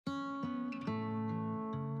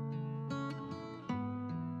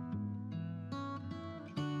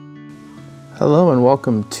Hello and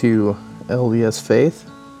welcome to LDS Faith.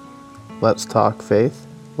 Let's Talk Faith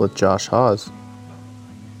with Josh Hawes.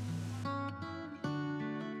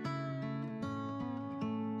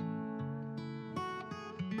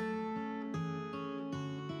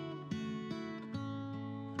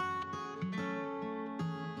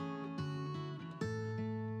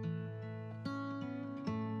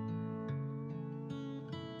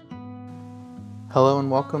 Hello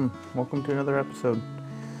and welcome to another episode.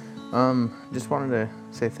 Just wanted to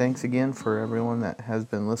say thanks again for everyone that has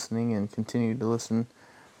been listening and continue to listen.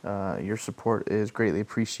 Your support is greatly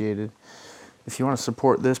appreciated. If you want to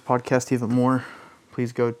support this podcast even more,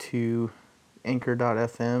 please go to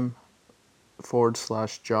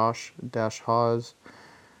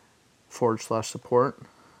anchor.fm/Josh-Hawes/support.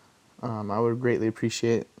 I would greatly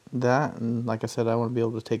appreciate that. And like I said, I want to be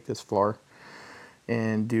able to take this far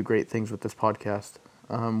and do great things with this podcast.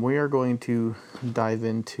 We are going to dive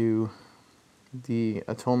into the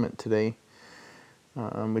atonement today.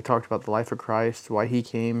 We talked about the life of Christ, why he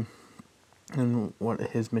came, and what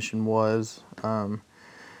his mission was.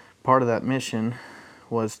 Part of that mission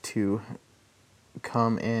was to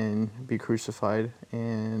come and be crucified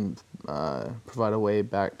and provide a way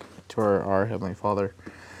back to our Heavenly Father.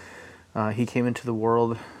 He came into the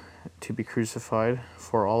world to be crucified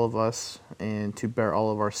for all of us and to bear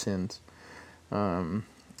all of our sins.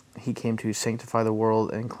 He came to sanctify the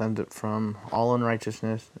world and cleanse it from all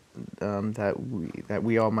unrighteousness, that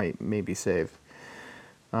we all may be saved.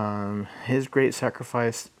 His great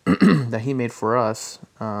sacrifice that he made for us,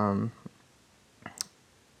 and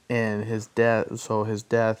his death,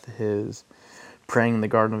 his praying in the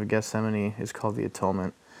Garden of Gethsemane is called the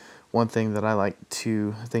atonement. One thing that I like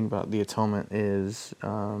to think about the atonement is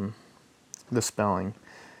the spelling.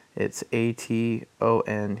 It's Atonement.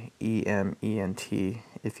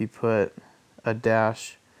 If you put a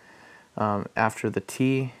dash after the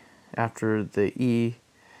T, after the E,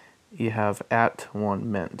 you have at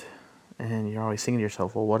one meant. And you're always thinking to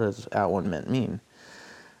yourself, well, what does at one meant mean?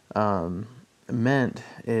 Meant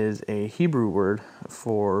is a Hebrew word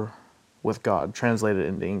for with God. Translated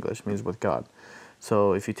into English means with God.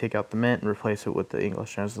 So if you take out the meant and replace it with the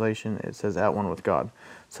English translation, it says at one with God.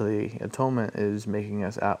 So the atonement is making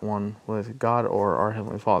us at one with God or our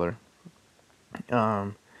Heavenly Father.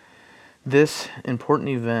 This important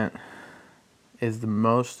event is the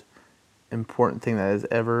most important thing that has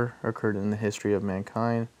ever occurred in the history of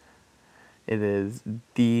mankind. It is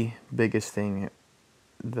the biggest thing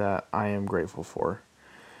that I am grateful for.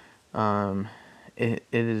 It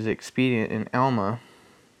is expedient in Alma,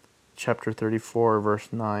 chapter 34,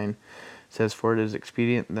 verse 9, says, "For it is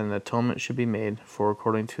expedient that an atonement should be made, for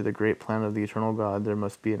according to the great plan of the eternal God, there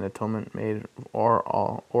must be an atonement made, or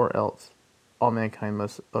else all mankind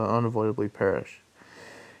must unavoidably perish.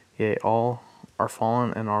 Yea, all are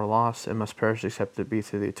fallen and are lost, and must perish except it be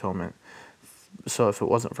through the atonement." So if it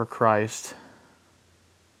wasn't for Christ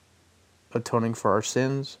atoning for our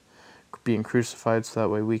sins, being crucified so that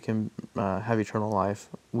way we can have eternal life,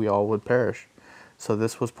 we all would perish. So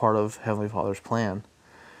this was part of Heavenly Father's plan.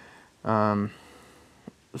 So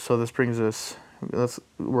this brings us,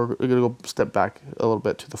 we're going to go step back a little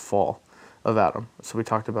bit to the fall of Adam. So we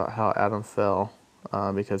talked about how Adam fell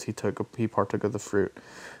because he partook of the fruit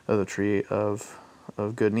of the tree of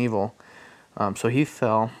good and evil. So he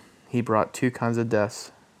fell. He brought two kinds of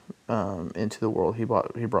deaths into the world. He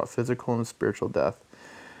brought physical and spiritual death.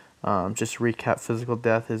 Just to recap, physical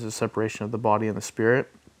death is a separation of the body and the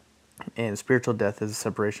spirit, and spiritual death is a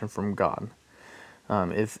separation from God.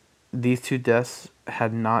 If these two deaths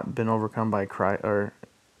had not been overcome by Christ,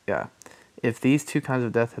 if these two kinds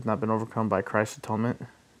of death had not been overcome by Christ's atonement,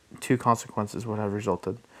 two consequences would have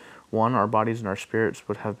resulted. One, our bodies and our spirits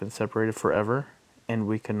would have been separated forever, and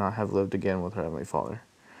we could not have lived again with our Heavenly Father.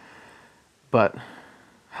 But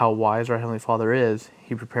how wise our Heavenly Father is,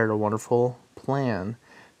 He prepared a wonderful plan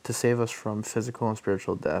to save us from physical and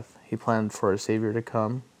spiritual death. He planned for a Savior to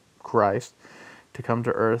come, Christ, to come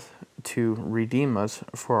to earth to redeem us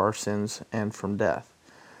for our sins and from death.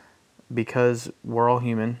 Because we're all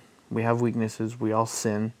human, we have weaknesses, we all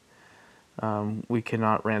sin, we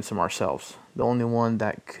cannot ransom ourselves. The only one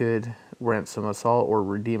that could ransom us all or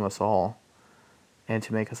redeem us all and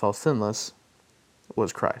to make us all sinless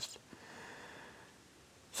was Christ.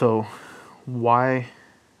 So why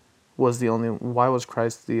was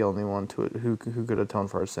Christ the only one who could atone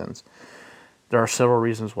for our sins? There are several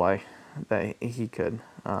reasons why that he could.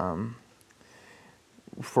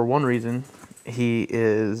 For one reason, he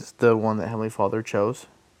is the one that Heavenly Father chose.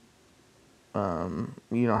 You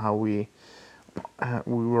know how we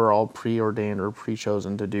were all preordained or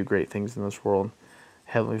pre-chosen to do great things in this world.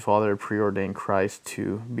 Heavenly Father preordained Christ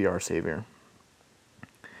to be our Savior.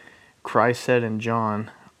 Christ said in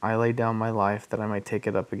John, I lay down my life that I might take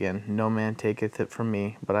it up again. No man taketh it from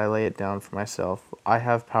me, but I lay it down for myself. I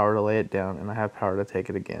have power to lay it down, and I have power to take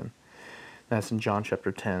it again. That's in John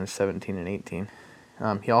chapter 10, 17 and 18.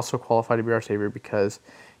 He also qualified to be our Savior because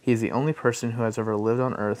he is the only person who has ever lived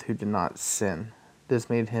on earth who did not sin. This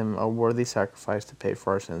made him a worthy sacrifice to pay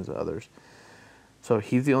for our sins of others. So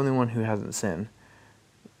he's the only one who hasn't sinned.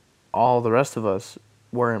 All the rest of us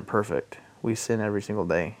weren't perfect. We sin every single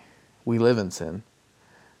day. We live in sin.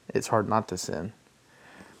 It's hard not to sin.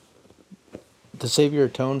 The Savior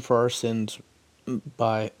atoned for our sins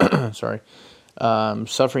by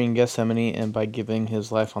suffering in Gethsemane and by giving his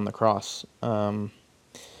life on the cross.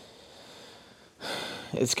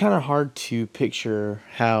 It's kind of hard to picture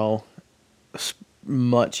how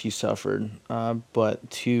much he suffered, but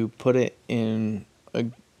to put it in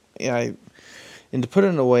and to put it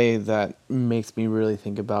in a way that makes me really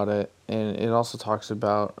think about it, and it also talks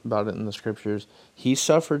about it in the scriptures. He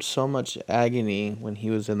suffered so much agony when he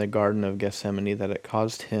was in the Garden of Gethsemane that it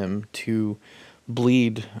caused him to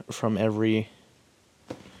bleed from every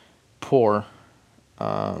pore.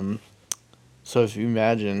 So if you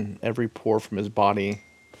imagine every pore from his body,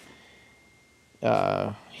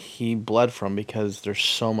 he bled from because there's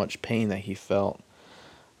so much pain that he felt.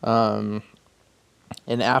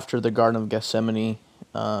 And after the Garden of Gethsemane,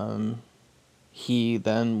 he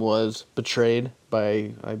then was betrayed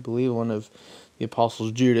by, I believe, one of the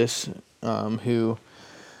apostles, Judas, who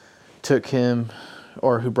took him,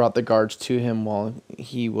 or who brought the guards to him while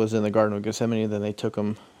he was in the Garden of Gethsemane. Then they took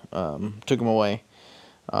him away.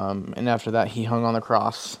 And after that, he hung on the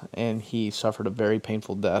cross, and he suffered a very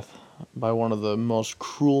painful death by one of the most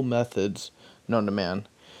cruel methods known to man,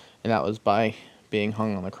 and that was by being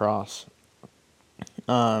hung on the cross.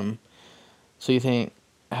 So you think,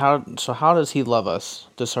 how does he love us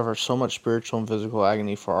to suffer so much spiritual and physical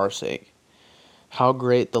agony for our sake? How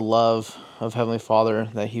great the love of Heavenly Father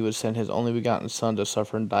that he would send his only begotten Son to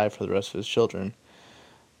suffer and die for the rest of his children.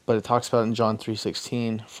 But it talks about in John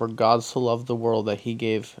 3:16, for God so loved the world that he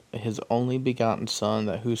gave his only begotten Son,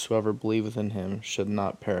 that whosoever believeth in him should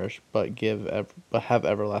not perish, but have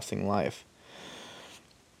everlasting life.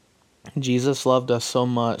 Jesus loved us so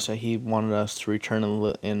much that he wanted us to return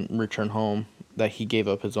and return home, that he gave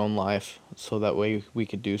up his own life so that way we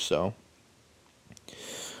could do so.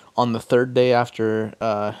 On the third day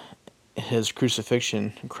after his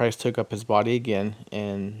crucifixion, Christ took up his body again,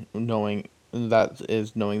 and being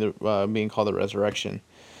called the resurrection,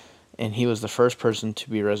 and he was the first person to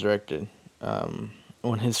be resurrected.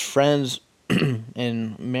 When his friends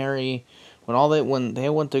and Mary, when they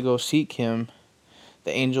went to go seek him,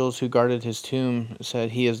 the angels who guarded his tomb said,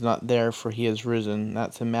 he is not there, for he is risen.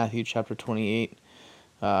 That's in Matthew chapter 28,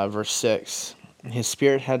 verse 6. His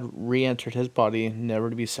spirit had re-entered his body, never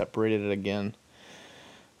to be separated again.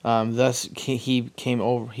 Thus, he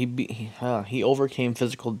overcame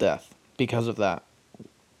physical death because of that.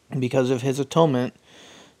 Because of his atonement,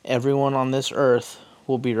 everyone on this earth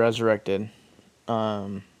will be resurrected.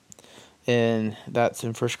 And that's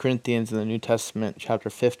in 1 Corinthians in the New Testament, chapter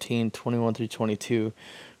 15, 21 through 22.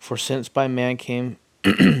 For since by man came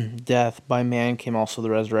death, by man came also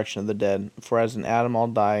the resurrection of the dead. For as in Adam all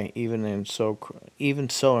die, even so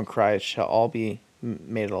in Christ shall all be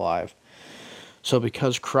made alive. So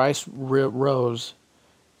because Christ rose,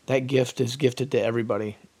 that gift is gifted to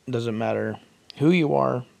everybody. It doesn't matter who you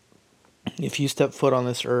are. If you step foot on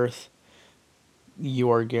this earth,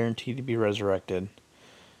 you are guaranteed to be resurrected.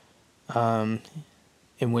 And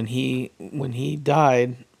when he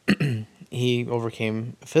died, he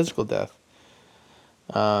overcame physical death.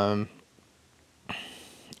 Alma,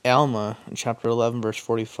 in chapter 11, verse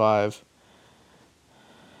 45,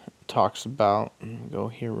 talks about, let me go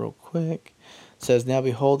here real quick. It says, now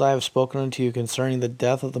behold, I have spoken unto you concerning the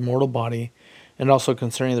death of the mortal body, and also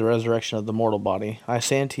concerning the resurrection of the mortal body. I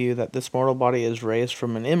say unto you that this mortal body is raised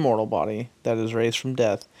from an immortal body, that is raised from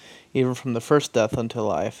death, even from the first death unto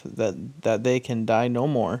life, that they can die no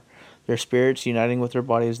more, their spirits uniting with their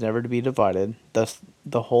bodies never to be divided, thus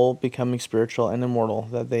the whole becoming spiritual and immortal,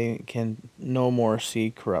 that they can no more see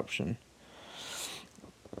corruption.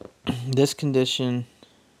 This condition,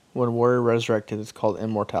 when we're resurrected, is called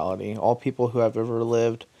immortality. All people who have ever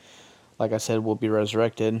lived, like I said, will be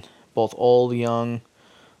resurrected, both old, young,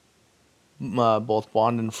 both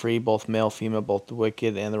bond and free, both male, female, both the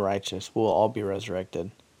wicked and the righteous will all be resurrected.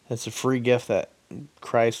 It's a free gift that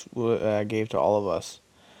Christ gave to all of us.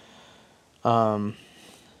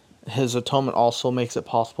 His atonement also makes it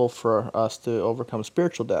possible for us to overcome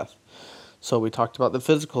spiritual death. So we talked about the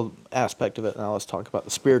physical aspect of it. Now let's talk about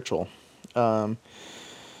the spiritual. Um,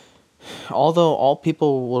 Although all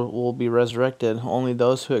people will be resurrected, only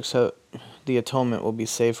those who accept the atonement will be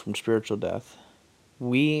saved from spiritual death.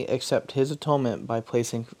 We accept his atonement by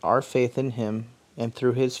placing our faith in him, and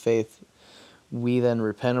through his faith, we then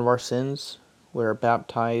repent of our sins, we are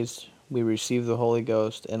baptized, we receive the Holy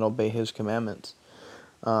Ghost, and obey his commandments.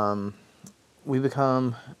 We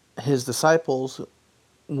become his disciples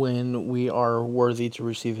when we are worthy to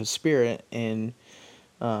receive his Spirit and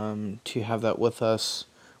to have that with us.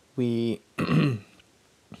 We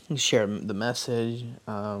share the message.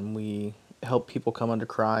 We help people come unto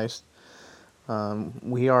Christ.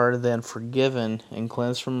 We are then forgiven and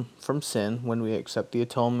cleansed from sin when we accept the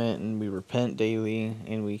atonement and we repent daily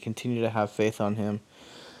and we continue to have faith on him.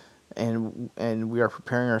 And we are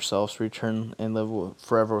preparing ourselves to return and live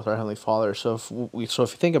forever with our Heavenly Father. So if you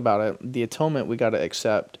think about it, the atonement we got to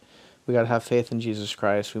accept. We got to have faith in Jesus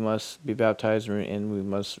Christ. We must be baptized and we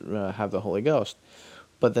must have the Holy Ghost.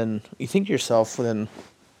 But then you think to yourself, then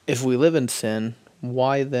if we live in sin,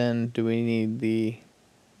 why then do we need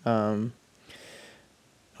or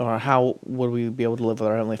how would we be able to live with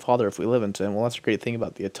our Heavenly Father if we live in sin? Well, that's a great thing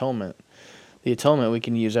about the atonement. The atonement we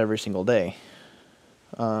can use every single day.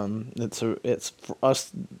 It's for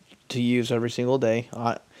us to use every single day.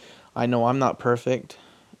 I know I'm not perfect,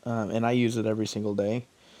 and I use it every single day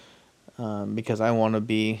because I want to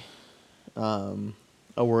be a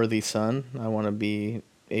worthy son. I want to be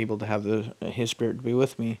able to have His Spirit to be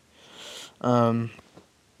with me.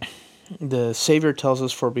 The Savior tells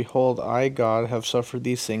us, "For behold, I, God, have suffered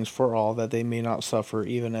these things for all, that they may not suffer,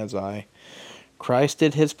 even as I." Christ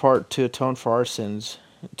did his part to atone for our sins.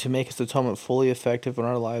 To make his atonement fully effective in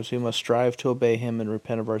our lives, we must strive to obey him and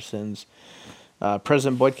repent of our sins.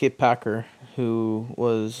 President Boyd K. Packer, who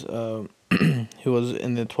was who was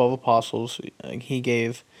in the 12 Apostles, he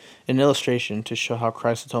gave an illustration to show how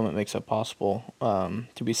Christ's atonement makes it possible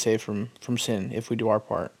to be saved from sin if we do our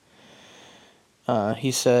part.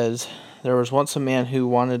 He says, "There was once a man who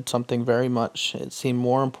wanted something very much. It seemed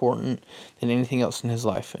more important than anything else in his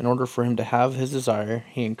life. In order for him to have his desire,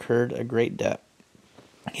 he incurred a great debt.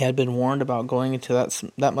 He had been warned about going into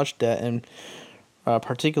that much debt, and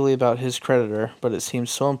particularly about his creditor, but it seemed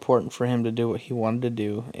so important for him to do what he wanted to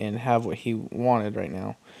do and have what he wanted right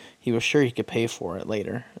now. He was sure he could pay for it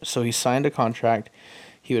later. So he signed a contract.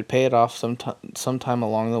 He would pay it off sometime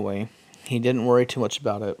along the way. He didn't worry too much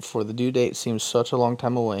about it, for the due date seemed such a long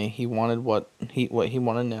time away. He wanted what he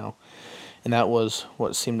wanted now, and that was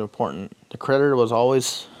what seemed important. The creditor was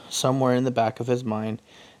always somewhere in the back of his mind,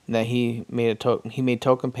 and that he made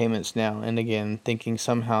token payments now and again, thinking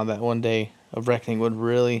somehow that one day of reckoning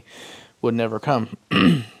would never come.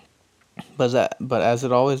 But as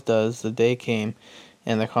it always does, the day came,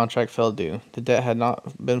 and the contract fell due. The debt had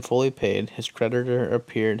not been fully paid. His creditor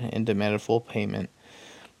appeared and demanded full payment.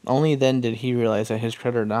 Only then did he realize that his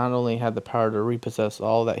creditor not only had the power to repossess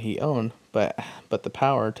all that he owned, but the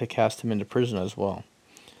power to cast him into prison as well.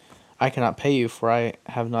 "I cannot pay you, for I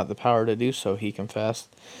have not the power to do so," he confessed.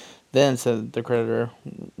 "Then," said the creditor,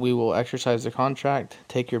 "we will exercise the contract,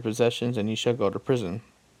 take your possessions, and you shall go to prison.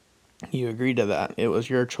 You agreed to that. It was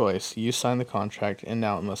your choice. You signed the contract, and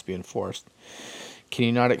now it must be enforced. Can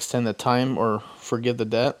you not extend the time or forgive the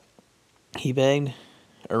debt?" he begged.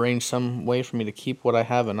 "Arrange some way for me to keep what I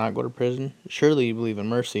have and not go to prison? Surely you believe in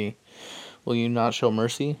mercy. Will you not show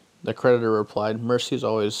mercy?" The creditor replied, "Mercy is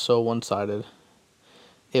always so one-sided.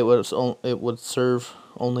 It would serve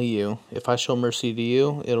only you. If I show mercy to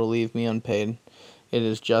you, it'll leave me unpaid. It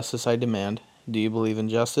is justice I demand. Do you believe in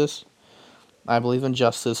justice?" "I believe in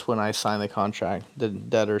justice when I sign the contract," the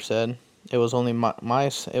debtor said. It was only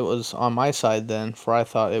it was on my side then, for I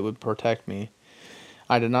thought it would protect me.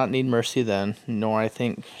 I did not need mercy then, nor I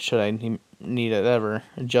think should I need it ever.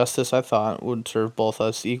 Justice, I thought, would serve both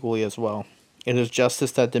us equally as well. It is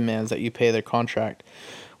justice that demands that you pay the contract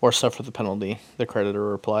or suffer the penalty, the creditor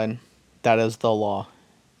replied. That is the law.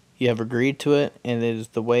 You have agreed to it, and it is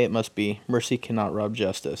the way it must be. Mercy cannot rob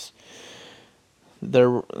justice.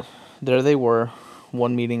 There they were,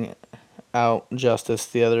 one meting out justice,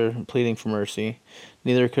 the other pleading for mercy.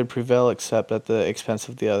 Neither could prevail except at the expense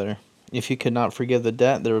of the other. If you could not forgive the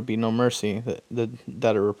debt, there would be no mercy, the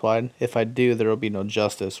debtor replied. If I do, there will be no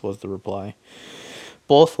justice, was the reply.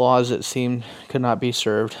 Both laws, it seemed, could not be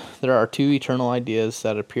served. There are two eternal ideas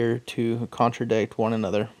that appear to contradict one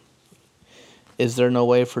another. Is there no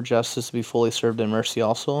way for justice to be fully served and mercy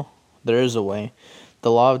also? There is a way.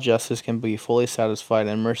 The law of justice can be fully satisfied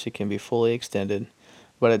and mercy can be fully extended,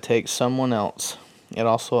 but it takes someone else.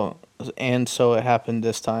 And so it happened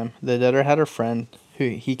this time. The debtor had a friend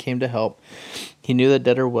who he came to help. He knew the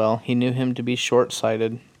debtor well. He knew him to be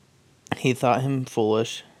short-sighted. He thought him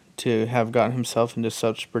foolish to have gotten himself into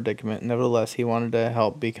such a predicament. Nevertheless, he wanted to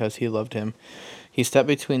help because he loved him. He stepped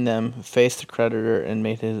between them, faced the creditor, and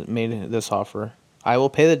made this offer. I will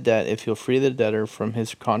pay the debt if you'll free the debtor from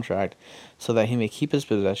his contract, so that he may keep his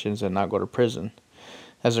possessions and not go to prison.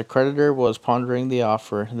 As the creditor was pondering the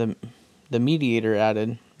offer, the mediator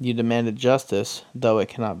added, You demanded justice, though it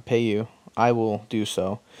cannot pay you. I will do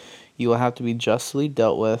so. You will have to be justly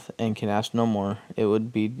dealt with, and can ask no more. It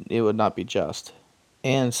would not be just.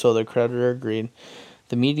 And so the creditor agreed.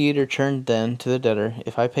 The mediator turned then to the debtor.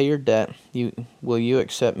 If I pay your debt, will you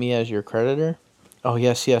accept me as your creditor? Oh,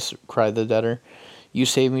 yes, yes, cried the debtor. You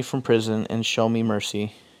save me from prison and show me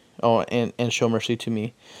mercy. Oh, and show mercy to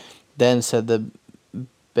me. Then said the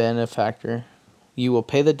benefactor, You will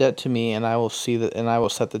pay the debt to me, and I will set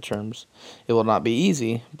the terms. It will not be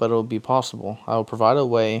easy, but it will be possible. I will provide a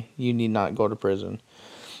way. You need not go to prison.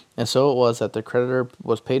 And so it was that the creditor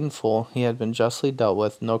was paid in full. He had been justly dealt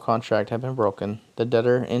with. No contract had been broken. The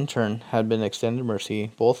debtor, in turn, had been extended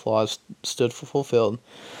mercy. Both laws stood fulfilled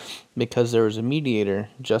because there was a mediator.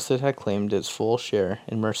 Justice had claimed its full share,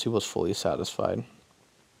 and mercy was fully satisfied.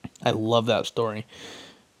 I love that story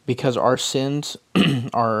because our sins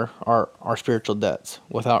are our spiritual debts.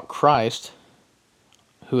 Without Christ,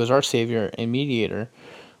 who is our Savior and mediator,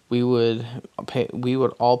 we would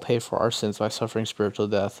all pay for our sins by suffering spiritual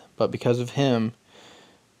death. But because of him,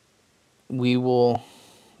 we will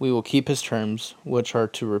keep his terms, which are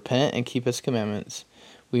to repent and keep his commandments.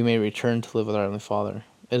 We may return to live with our Heavenly Father.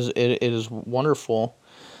 It is wonderful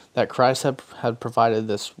that Christ had provided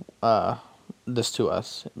this to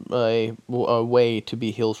us, a way to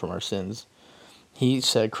be healed from our sins.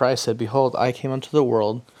 Christ said, Behold, I came unto the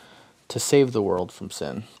world to save the world from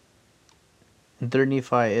sin. In 3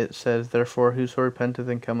 Nephi it says, Therefore whoso repenteth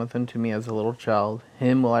and cometh unto me as a little child,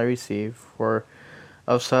 him will I receive, for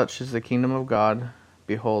of such is the kingdom of God.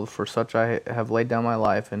 Behold, for such I have laid down my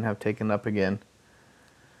life, and have taken up again.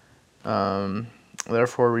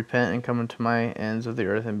 Therefore repent and come into my ends of the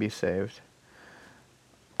earth, and be saved.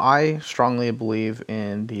 I strongly believe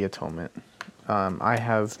in the atonement. I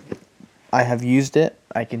have used it,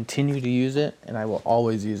 I continue to use it, and I will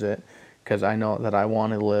always use it, because I know that I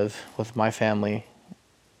want to live with my family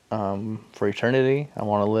for eternity. I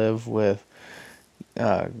want to live with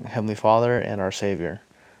Heavenly Father and our Savior.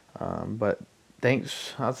 But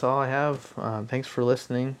thanks, that's all I have. Thanks for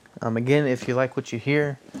listening. Again, if you like what you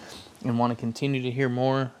hear and want to continue to hear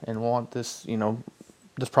more and want this,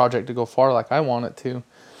 this project to go far like I want it to,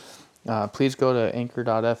 please go to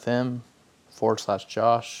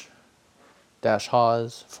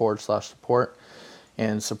anchor.fm/Josh-Hawes/support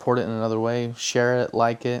and support it in another way. Share it,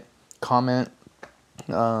 like it, comment.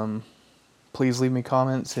 Please leave me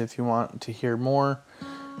comments if you want to hear more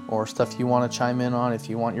or stuff you want to chime in on. If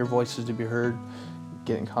you want your voices to be heard,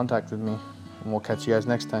 get in contact with me, and we'll catch you guys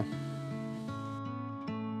next time.